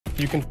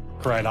You can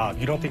right off.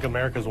 You don't think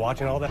America's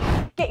watching all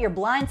that? Get your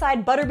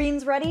blindside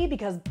butterbeans ready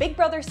because Big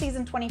Brother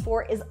Season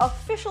 24 is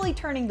officially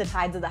turning the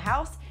tides of the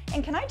house,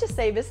 and can I just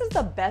say, this is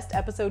the best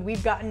episode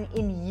we've gotten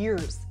in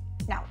years.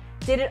 Now,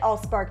 did it all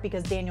spark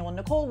because Daniel and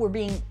Nicole were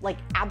being, like,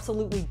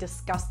 absolutely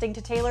disgusting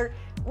to Taylor?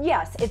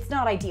 Yes, it's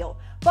not ideal,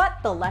 but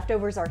the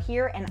leftovers are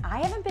here, and I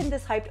haven't been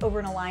this hyped over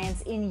an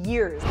alliance in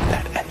years.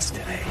 That ends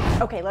today.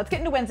 Okay, let's get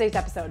into Wednesday's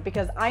episode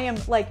because I am,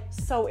 like,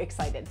 so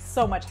excited.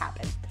 So much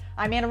happened.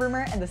 I'm Anna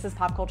Rumor, and this is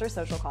Pop Culture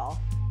Social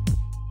Call.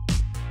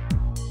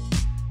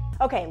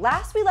 Okay,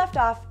 last we left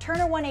off,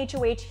 Turner won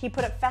HOH. He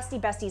put up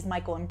Festy Besties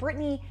Michael and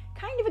Brittany,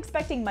 kind of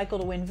expecting Michael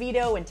to win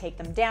veto and take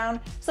them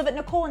down so that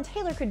Nicole and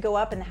Taylor could go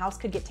up and the house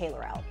could get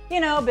Taylor out. You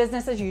know,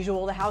 business as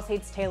usual, the house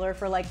hates Taylor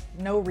for like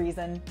no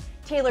reason.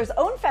 Taylor's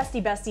own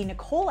Festy Bestie,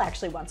 Nicole,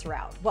 actually wants her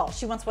out. Well,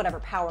 she wants whatever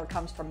power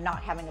comes from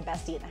not having a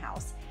bestie in the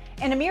house.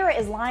 And Amira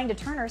is lying to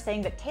Turner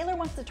saying that Taylor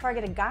wants to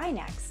target a guy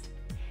next.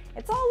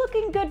 It's all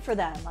looking good for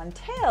them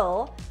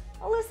until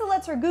Alyssa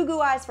lets her goo-goo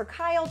eyes for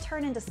Kyle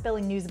turn into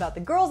spilling news about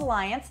the girls'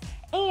 alliance,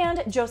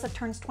 and Joseph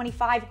turns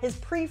 25, his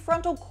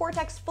prefrontal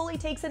cortex fully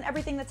takes in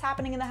everything that's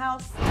happening in the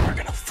house. We're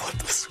gonna flip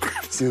the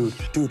script.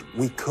 Dude,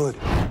 we could.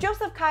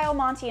 Joseph, Kyle,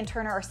 Monty, and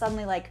Turner are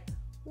suddenly like,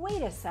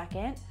 wait a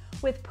second,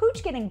 with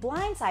Pooch getting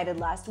blindsided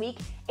last week,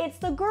 it's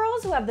the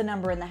girls who have the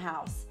number in the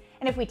house.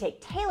 And if we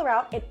take Taylor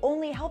out, it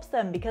only helps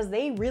them because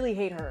they really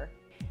hate her.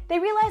 They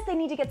realize they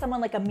need to get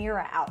someone like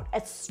Amira out, a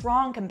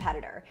strong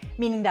competitor,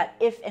 meaning that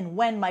if and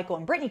when Michael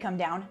and Brittany come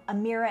down,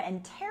 Amira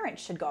and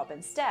Terrence should go up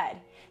instead.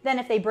 Then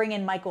if they bring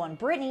in Michael and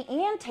Brittany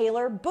and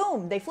Taylor,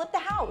 boom, they flip the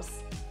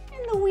house.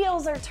 And the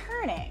wheels are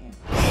turning.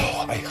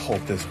 Oh, I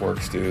hope this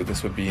works, dude.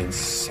 This would be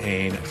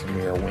insane if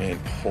Amira win.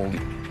 Holy.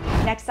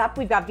 Next up,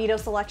 we've got veto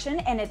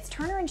selection, and it's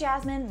Turner and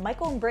Jasmine,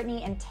 Michael and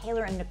Brittany, and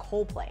Taylor and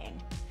Nicole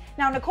playing.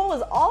 Now, Nicole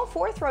is all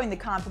for throwing the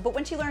comp, but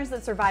when she learns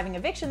that surviving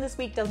eviction this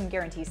week doesn't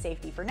guarantee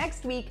safety for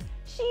next week,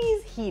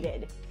 she's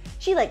heated.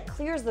 She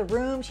clears the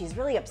room, she's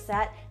really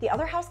upset. The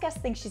other house guests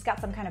think she's got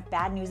some kind of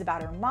bad news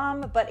about her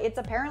mom, but it's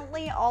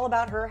apparently all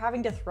about her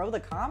having to throw the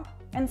comp.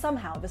 And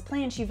somehow, this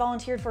plan she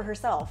volunteered for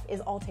herself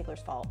is all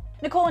Taylor's fault.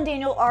 Nicole and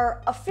Daniel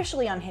are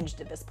officially unhinged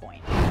at this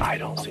point. I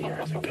don't see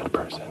her as a good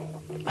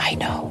person. I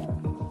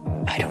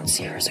know. I don't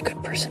see her as a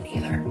good person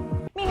either.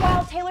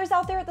 Meanwhile, Taylor's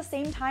out there at the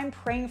same time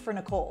praying for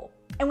Nicole.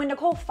 And when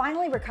Nicole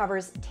finally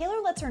recovers, Taylor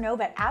lets her know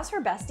that as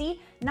her bestie,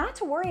 not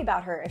to worry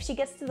about her if she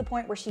gets to the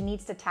point where she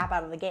needs to tap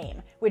out of the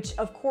game, which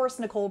of course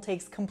Nicole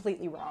takes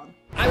completely wrong.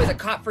 I was a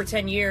cop for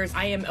 10 years.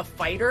 I am a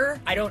fighter.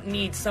 I don't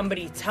need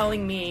somebody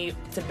telling me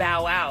to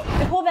bow out.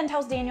 Nicole then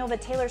tells Daniel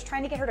that Taylor's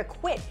trying to get her to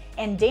quit,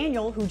 and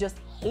Daniel, who just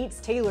hates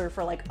Taylor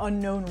for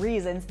unknown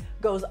reasons,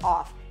 goes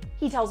off.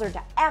 He tells her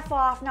to F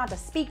off, not to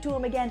speak to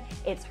him again.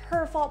 It's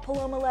her fault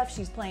Paloma left,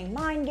 she's playing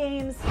mind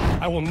games.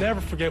 I will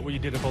never forget what you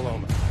did to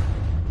Paloma.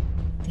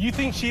 You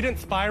think she didn't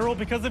spiral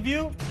because of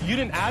you? You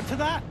didn't add to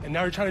that? And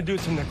now you're trying to do it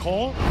to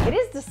Nicole? It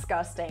is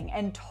disgusting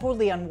and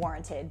totally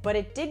unwarranted, but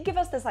it did give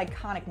us this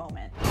iconic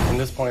moment. From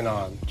this point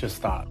on, just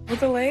stop.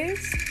 With the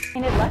lays?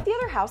 And it left the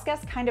other house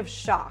guests kind of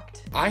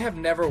shocked. I have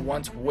never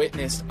once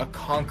witnessed a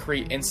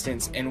concrete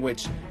instance in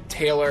which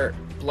Taylor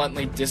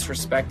bluntly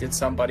disrespected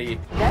somebody.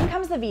 Then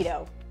comes the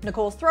veto.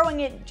 Nicole's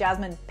throwing it,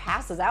 Jasmine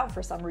passes out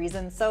for some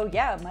reason, so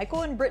yeah,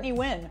 Michael and Brittany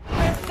win.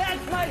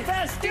 That's my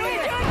best. Do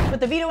it!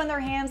 With the veto in their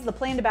hands, the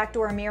plan to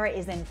backdoor Amira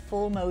is in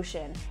full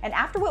motion. And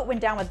after what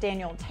went down with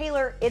Daniel and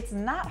Taylor, it's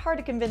not hard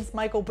to convince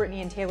Michael,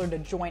 Brittany, and Taylor to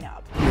join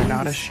up. You're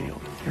not a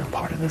shield. You're a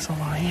part of this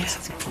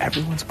alliance.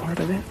 Everyone's part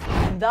of it.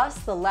 And thus,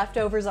 the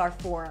leftovers are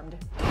formed.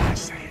 I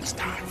say it's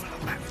time for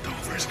the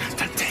leftovers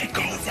to take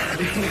over.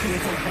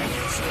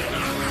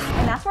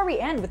 And that's where we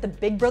end, with the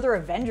Big Brother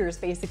Avengers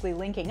basically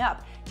linking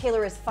up.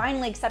 Taylor is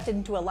finally accepted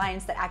into an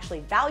alliance that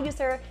actually values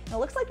her, and it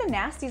looks like the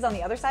nasties on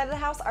the other side of the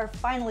house are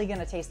finally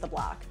gonna taste the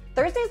block.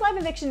 Thursday's live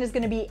eviction is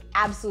gonna be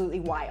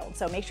absolutely wild,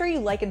 so make sure you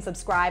like and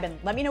subscribe and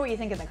let me know what you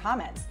think in the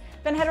comments.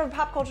 Then head over to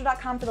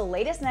popculture.com for the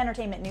latest in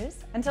entertainment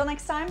news. Until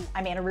next time,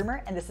 I'm Anna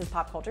Rumor, and this is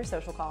Pop Culture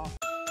Social Call.